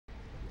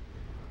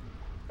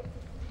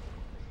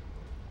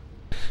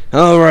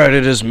Alright,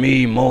 it is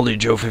me, Moldy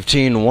Joe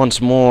 15, once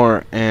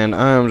more, and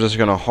I'm just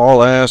gonna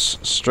haul ass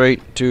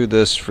straight to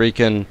this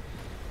freaking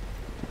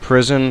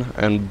prison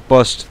and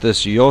bust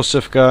this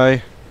Yosef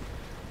guy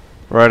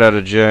right out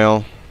of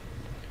jail.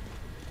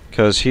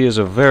 Because he is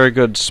a very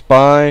good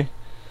spy,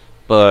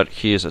 but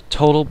he is a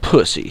total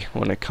pussy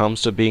when it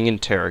comes to being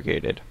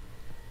interrogated.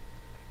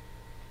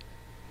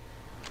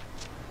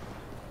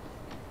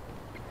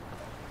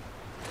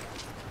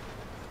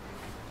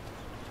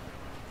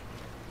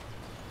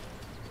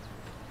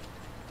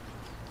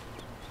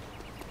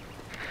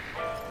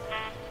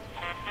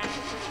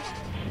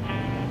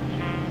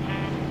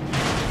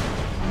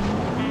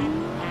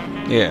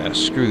 Yeah,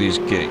 screw these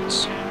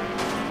gates.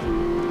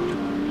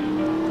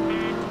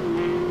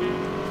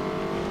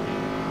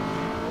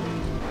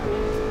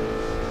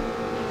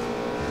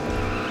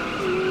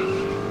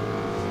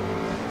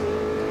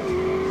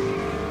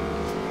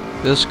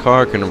 This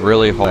car can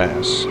really haul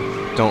ass.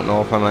 Don't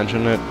know if I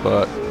mentioned it,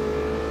 but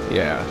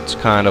yeah, it's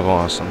kind of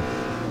awesome.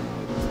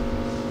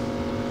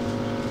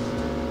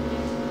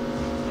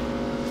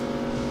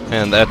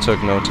 And that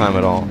took no time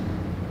at all.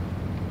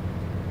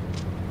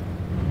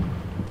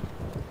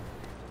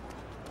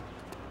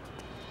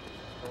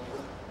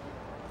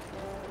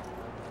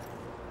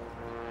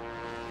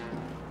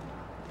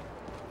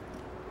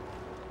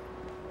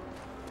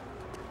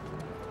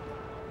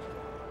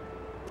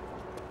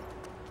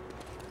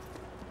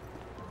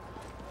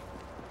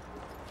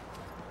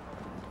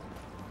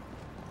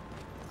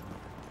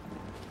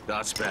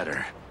 That's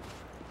better.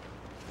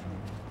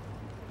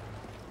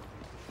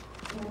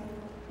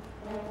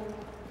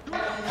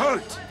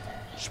 Halt!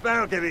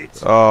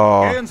 Sperrgebiet!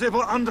 Oh. Gehen Sie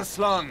woanders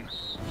lang!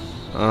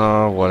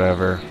 Oh,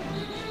 whatever.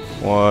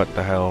 What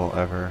the hell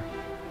ever.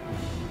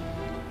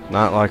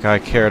 Not like I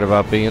cared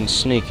about being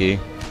sneaky.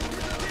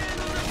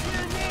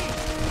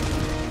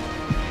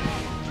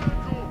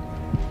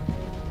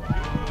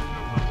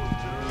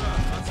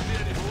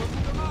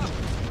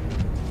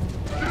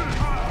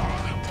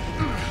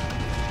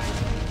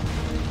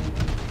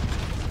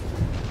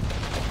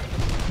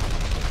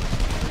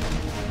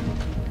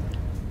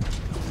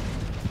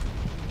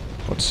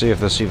 Let's see if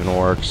this even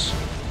works.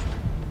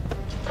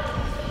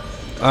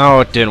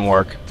 Oh, it didn't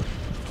work.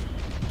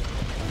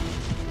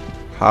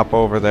 Hop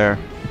over there.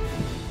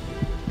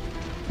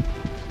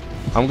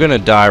 I'm gonna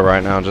die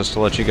right now, just to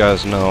let you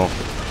guys know.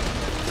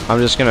 I'm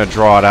just gonna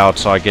draw it out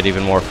so I get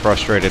even more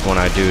frustrated when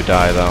I do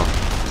die, though.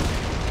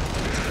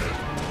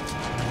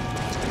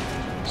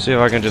 See if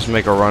I can just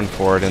make a run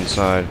for it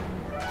inside.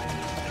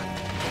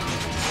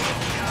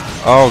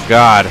 Oh,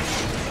 God.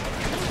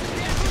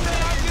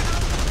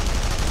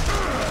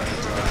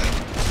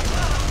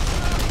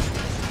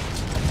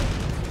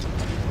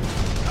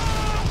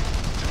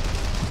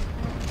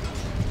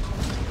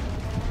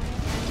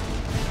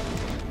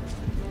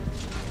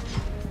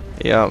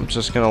 Yeah, I'm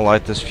just gonna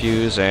light this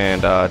fuse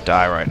and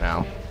die right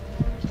now.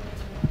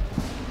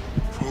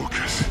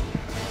 Focus!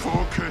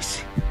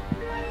 Focus!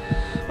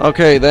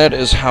 Okay, that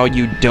is how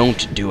you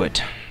don't do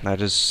it.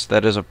 That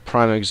is a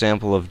prime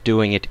example of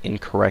doing it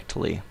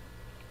incorrectly.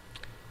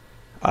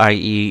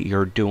 i.e.,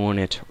 you're doing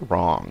it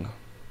wrong.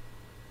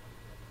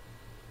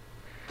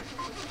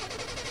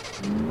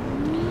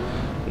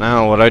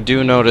 Now, what I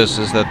do notice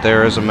is that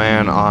there is a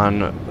man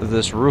on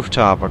this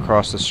rooftop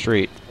across the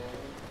street.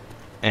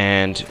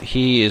 And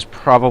he is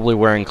probably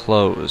wearing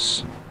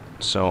clothes.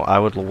 So I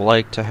would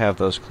like to have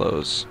those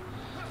clothes.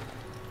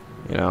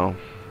 You know.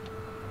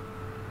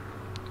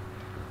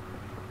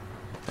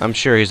 I'm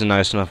sure he's a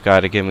nice enough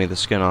guy to give me the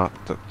skin off,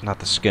 not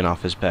the skin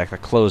off his back, the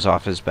clothes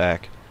off his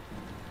back.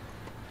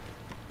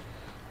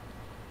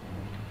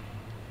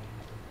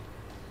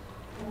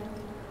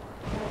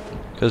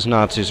 Because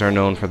Nazis are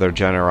known for their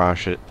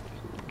generosity.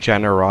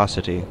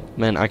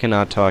 Man, I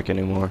cannot talk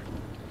anymore.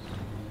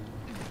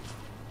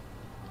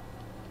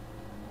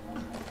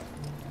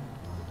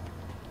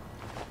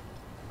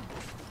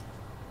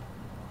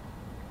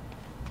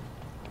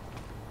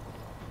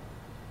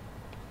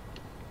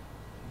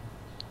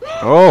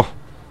 Oh!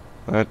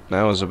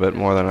 That was a bit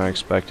more than I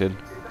expected.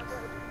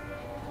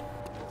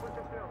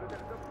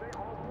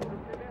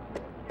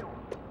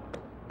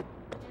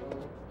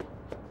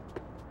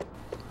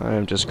 I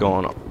am just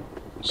going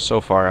so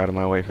far out of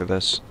my way for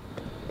this.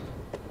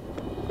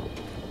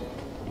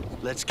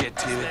 Let's get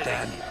to it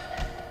then.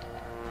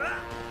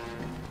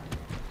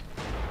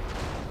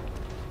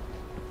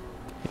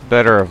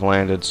 Better have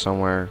landed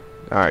somewhere.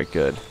 Alright,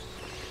 good.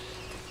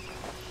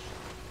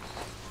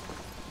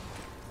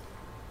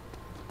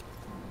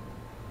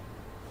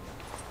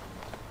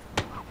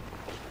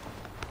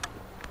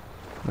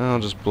 I'll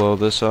just blow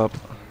this up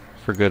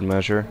for good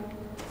measure.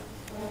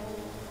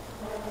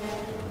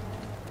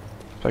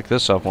 Pick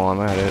this up while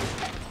I'm at it.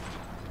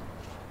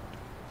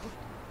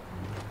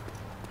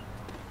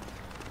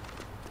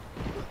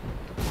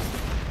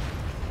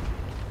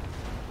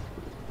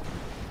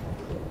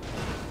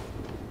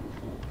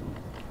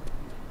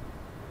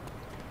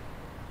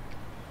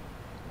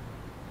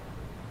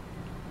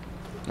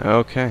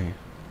 Okay.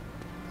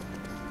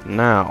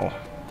 Now,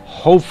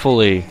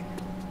 hopefully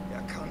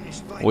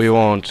we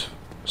won't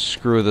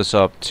screw this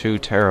up too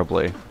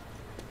terribly.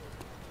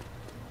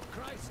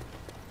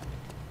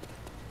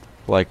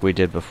 Like we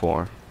did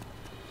before.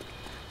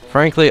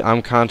 Frankly,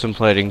 I'm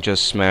contemplating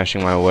just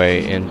smashing my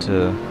way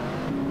into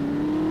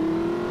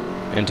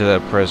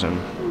that prison.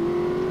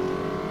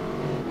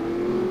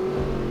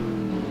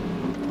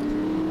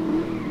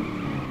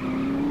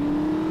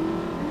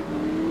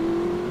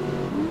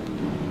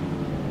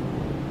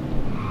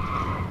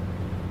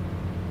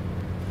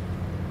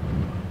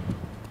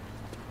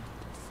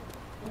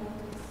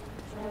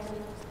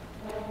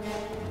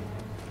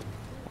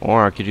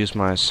 Or I could use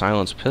my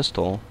silenced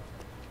pistol.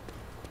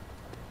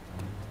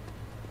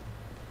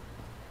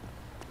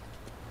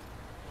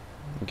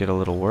 And get a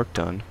little work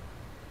done.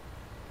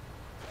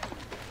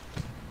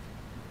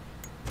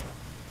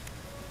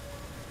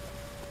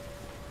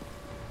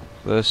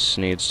 This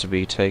needs to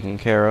be taken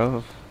care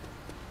of.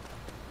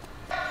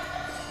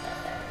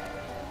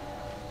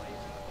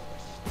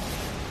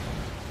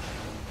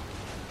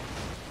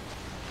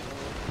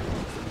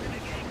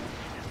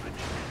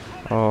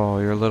 Oh,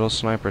 your little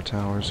sniper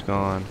tower's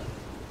gone.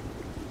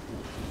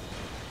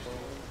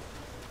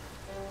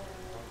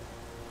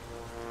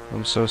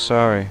 I'm so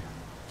sorry.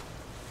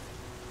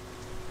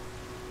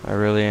 I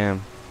really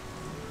am.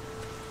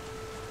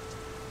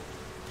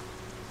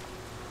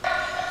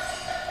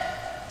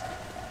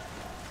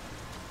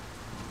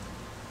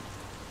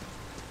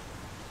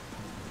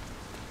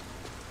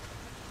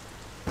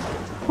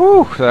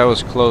 Whew, that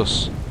was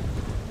close.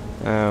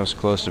 That was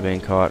close to being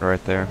caught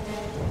right there.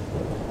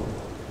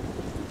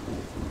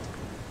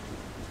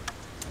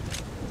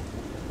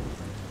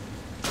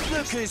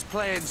 Look who's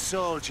playing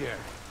soldier.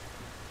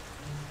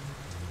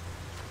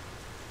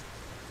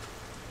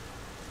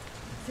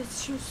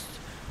 That's just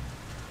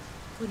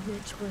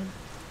unnatural.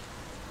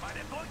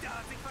 Meine Beute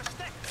hat sich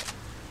versteckt.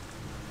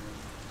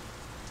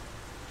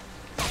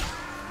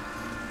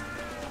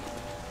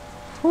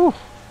 Whew.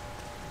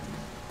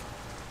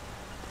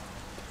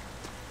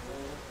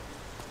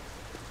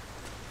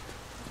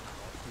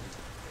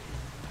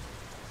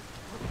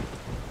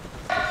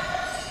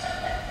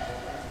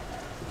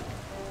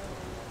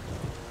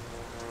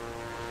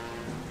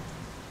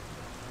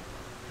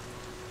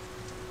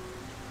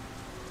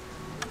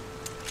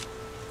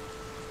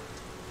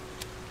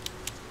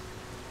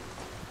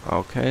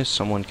 Okay,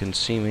 someone can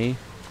see me.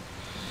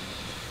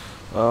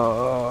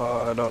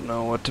 I don't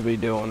know what to be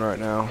doing right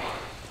now.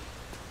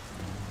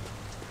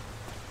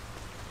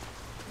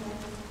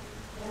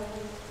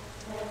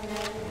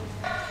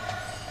 I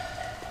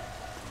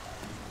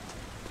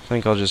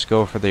think I'll just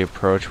go for the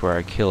approach where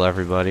I kill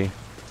everybody.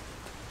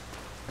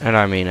 And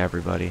I mean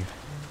everybody.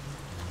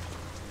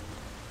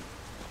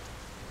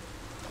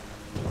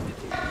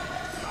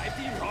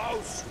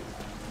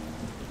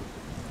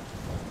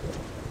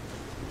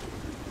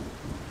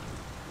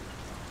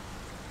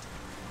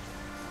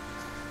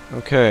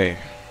 Okay.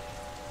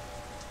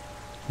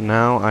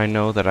 Now I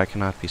know that I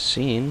cannot be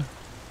seen.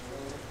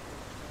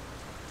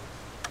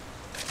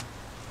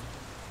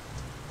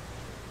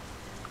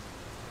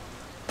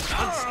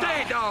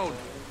 Stay down.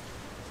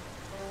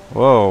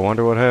 Whoa,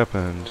 wonder what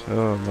happened.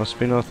 Oh, must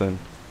be nothing.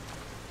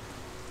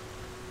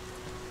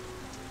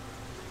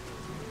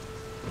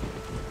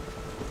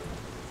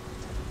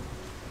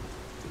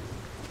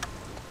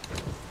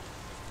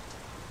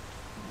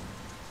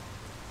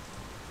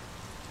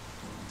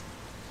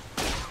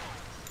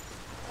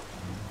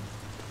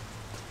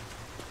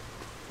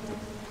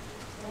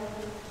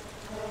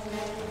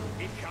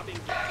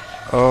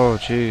 Oh,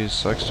 jeez,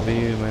 sucks to be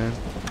you, man.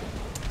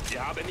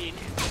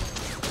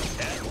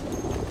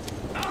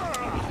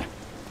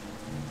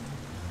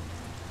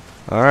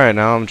 Alright,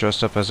 now I'm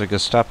dressed up as a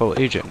Gestapo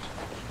agent.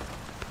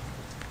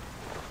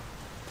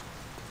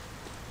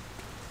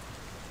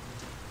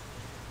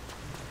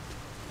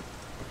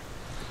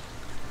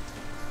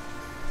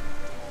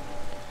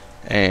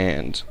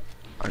 And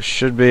I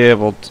should be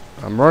able to...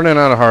 I'm running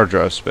out of hard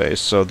drive space,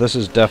 so this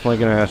is definitely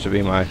going to have to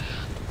be my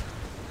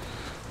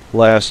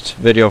last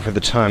video for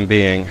the time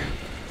being.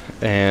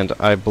 And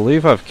I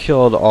believe I've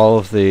killed all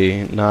of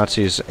the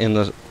Nazis in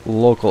the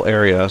local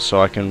area,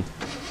 so I can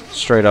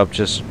straight up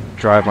just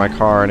drive my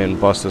car in and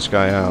bust this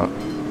guy out.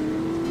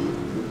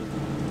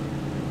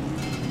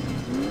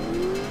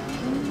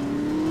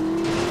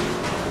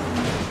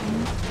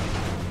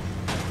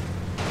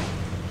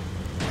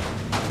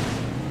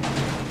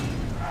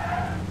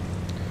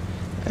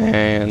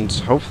 And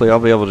hopefully I'll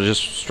be able to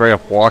just straight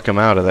up walk him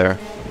out of there.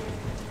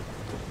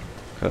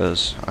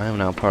 Because I am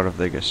now part of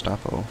the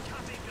Gestapo.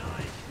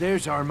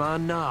 There's our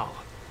man now.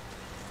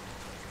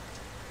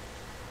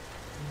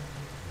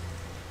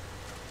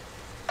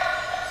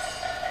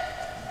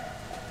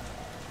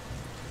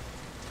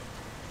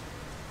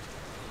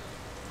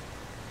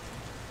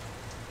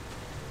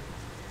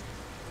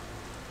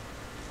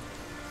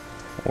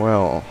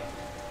 Well,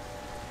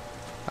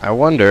 I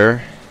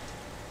wonder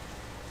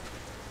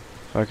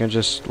if I can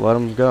just let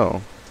him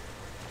go.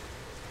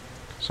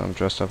 So I'm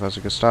dressed up as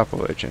a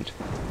Gestapo agent.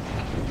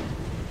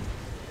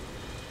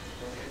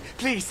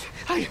 Please,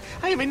 I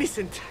am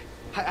innocent.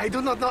 I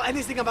do not know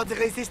anything about the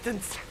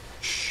resistance.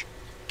 Shh.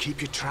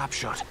 Keep your trap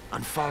shut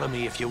and follow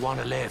me if you want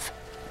to live.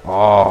 Oh,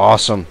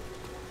 awesome.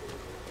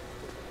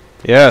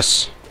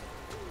 Yes.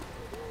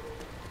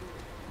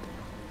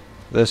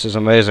 This is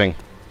amazing.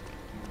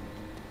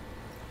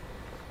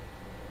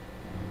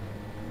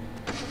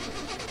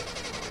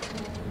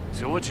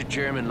 So what's a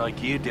German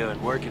like you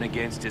doing, working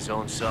against his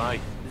own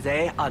side?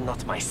 They are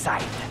not my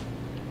side.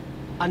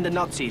 Under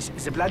Nazis,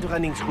 the blood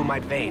running through my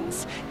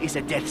veins is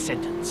a death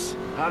sentence.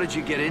 How did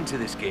you get into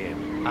this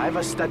game? I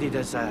was studied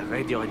as a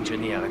radio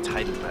engineer at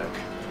Heidelberg.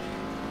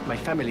 My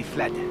family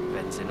fled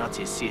when the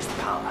Nazis seized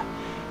power.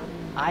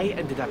 I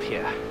ended up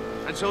here.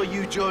 And so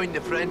you joined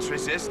the French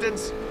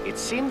resistance? It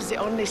seems the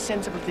only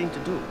sensible thing to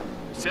do.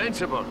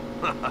 Sensible.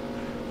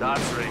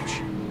 That's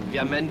rich. We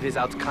are men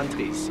without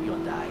countries, you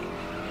and I.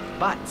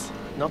 But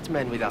not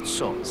men without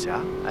souls,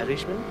 yeah,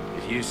 Irishman?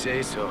 If you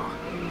say so.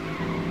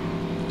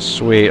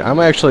 Sweet.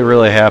 I'm actually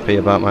really happy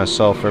about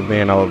myself for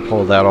being able to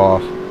pull that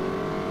off.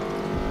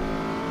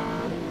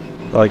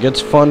 Like,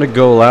 it's fun to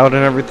go loud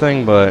and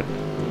everything, but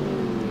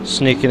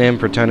sneaking in,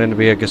 pretending to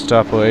be a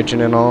Gestapo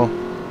agent and all,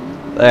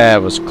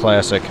 that was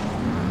classic.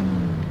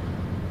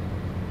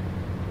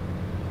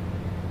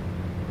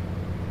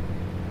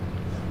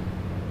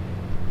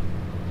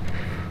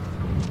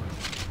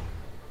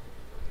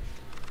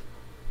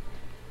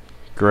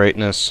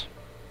 Greatness.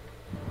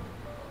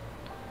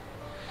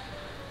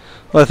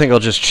 Well, I think I'll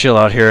just chill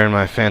out here in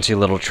my fancy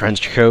little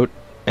trench coat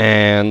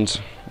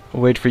and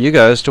wait for you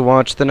guys to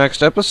watch the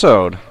next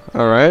episode.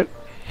 Alright?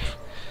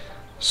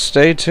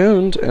 Stay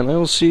tuned, and I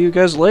will see you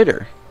guys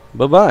later.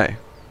 Bye-bye.